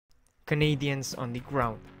Canadians on the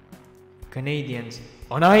ground. Canadians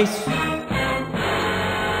on ice!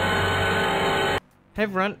 Hey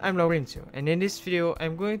everyone, I'm Laurencio, and in this video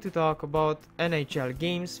I'm going to talk about NHL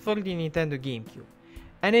games for the Nintendo GameCube.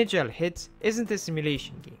 NHL Hitz isn't a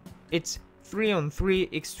simulation game, it's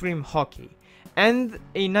 3-on-3 extreme hockey, and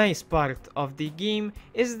a nice part of the game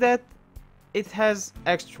is that it has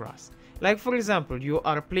extras. Like for example, you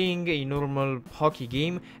are playing a normal hockey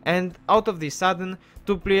game and out of the sudden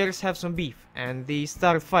two players have some beef and they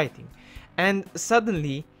start fighting, and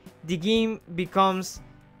suddenly the game becomes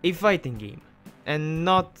a fighting game and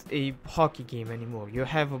not a hockey game anymore. You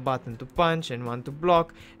have a button to punch and one to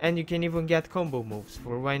block, and you can even get combo moves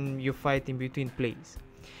for when you fight in between plays.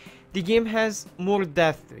 The game has more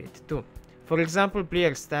depth to it too. For example,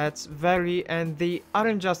 player stats vary and they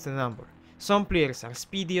aren't just a number. Some players are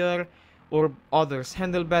speedier, or others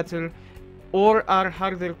handle better, or are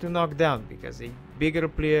harder to knock down because a bigger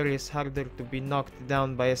player is harder to be knocked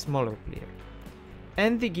down by a smaller player.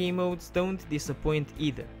 And the game modes don't disappoint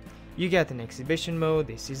either. You get an exhibition mode,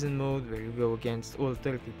 a season mode where you go against all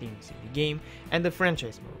 30 teams in the game, and a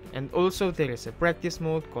franchise mode. And also there is a practice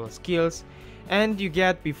mode called skills, and you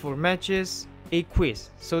get before matches a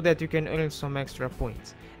quiz so that you can earn some extra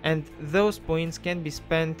points. And those points can be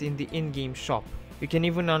spent in the in-game shop. You can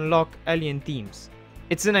even unlock alien teams.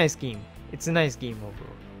 It's a nice game. It's a nice game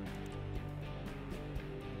overall.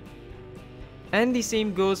 And the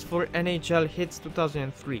same goes for NHL Hitz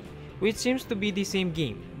 2003. Which seems to be the same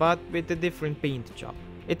game, but with a different paint job.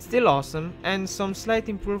 It's still awesome, and some slight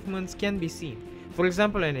improvements can be seen. For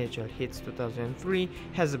example, NHL Hitz 2003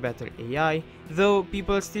 has a better AI, though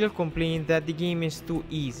people still complain that the game is too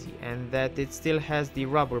easy and that it still has the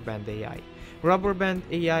rubber band AI. Rubber band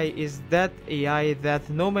AI is that AI that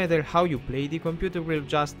no matter how you play, the computer will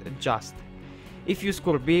just adjust. If you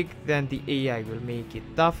score big, then the AI will make it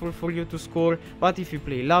tougher for you to score, but if you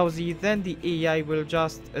play lousy, then the AI will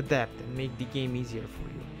just adapt and make the game easier for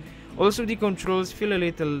you. Also, the controls feel a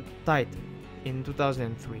little tighter in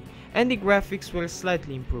 2003, and the graphics were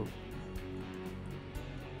slightly improved.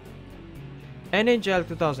 NHL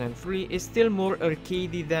 2003 is still more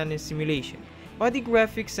arcadey than a simulation, but the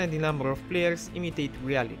graphics and the number of players imitate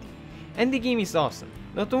reality. And the game is awesome.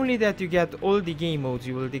 Not only that you get all the game modes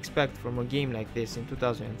you would expect from a game like this in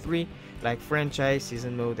 2003, like franchise,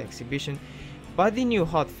 season mode, exhibition, but the new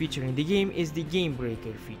hot feature in the game is the game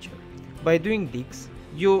breaker feature. By doing this,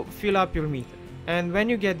 you fill up your meter, and when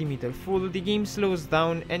you get the meter full, the game slows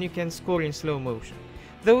down and you can score in slow motion.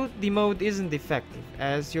 Though the mode isn't effective,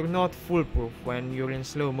 as you're not foolproof when you're in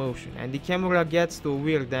slow motion and the camera gets to a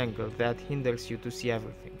weird angle that hinders you to see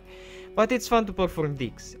everything. But it's fun to perform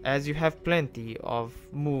digs, as you have plenty of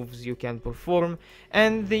moves you can perform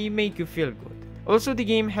and they make you feel good. Also, the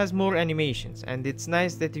game has more animations, and it's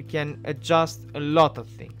nice that you can adjust a lot of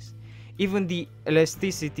things, even the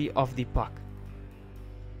elasticity of the puck.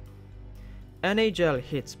 NHL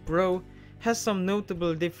Hitz Pro has some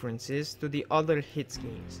notable differences to the other Hitz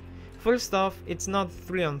games. First off, it's not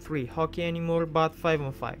 3-on-3 hockey anymore but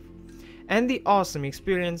 5-on-5, and the awesome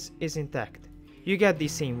experience is intact. You get the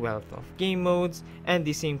same wealth of game modes and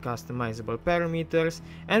the same customizable parameters,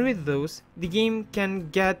 and with those, the game can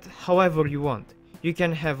get however you want. You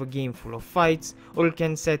can have a game full of fights, or you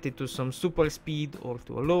can set it to some super speed or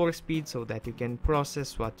to a lower speed so that you can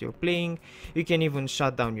process what you're playing. You can even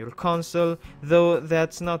shut down your console, though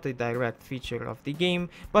that's not a direct feature of the game,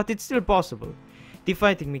 but it's still possible. The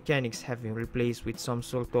fighting mechanics have been replaced with some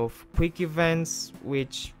sort of quick events,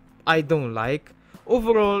 which I don't like.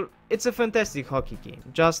 Overall, it's a fantastic hockey game,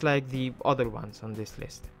 just like the other ones on this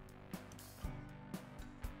list.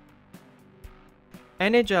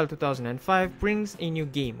 NHL 2005 brings a new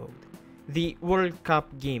game mode, the World Cup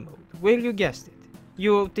game mode, where you guessed it,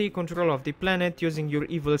 you take control of the planet using your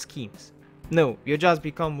evil schemes. No, you just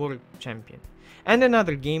become world champion. And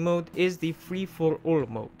another game mode is the free-for-all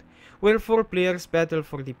mode, where 4 players battle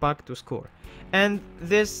for the puck to score. And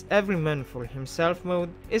this every man for himself mode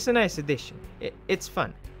is a nice addition. It's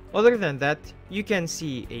fun. Other than that, you can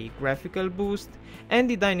see a graphical boost, and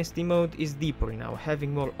the Dynasty mode is deeper now,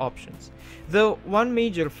 having more options. Though one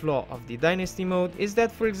major flaw of the Dynasty mode is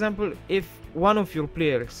that, for example, if one of your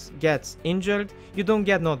players gets injured, you don't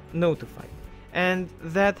get notified, and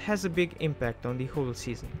that has a big impact on the whole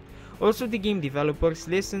season. Also, the game developers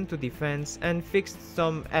listened to the fans and fixed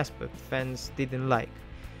some aspects fans didn't like.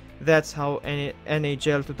 That's how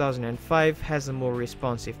NHL 2005 has a more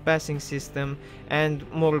responsive passing system and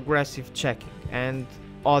more aggressive checking, and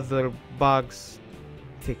other bugs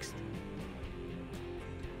fixed.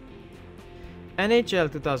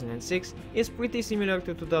 NHL 2006 is pretty similar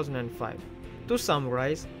to 2005. To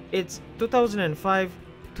summarize, It's 2005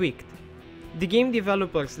 tweaked. The game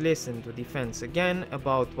developers listened to the fans again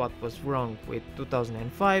about what was wrong with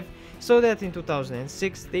 2005, so that in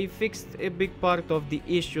 2006 they fixed a big part of the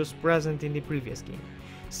issues present in the previous game.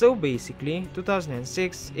 So basically,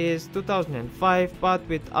 2006 is 2005 but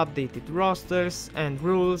with updated rosters and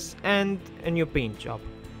rules and a new paint job.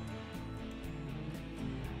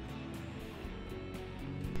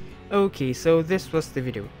 Okay, so this was the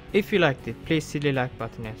video. If you liked it, please hit the like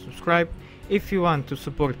button and subscribe. If you want to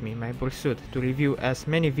support me in my pursuit to review as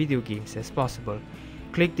many video games as possible,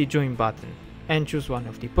 click the join button and choose one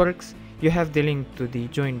of the perks. You have the link to the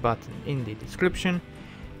join button in the description.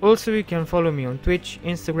 Also, you can follow me on Twitch,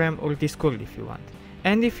 Instagram or Discord if you want.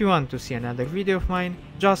 And if you want to see another video of mine,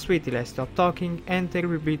 just wait till I stop talking and there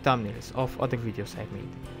will be thumbnails of other videos I've made.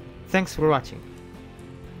 Thanks for watching.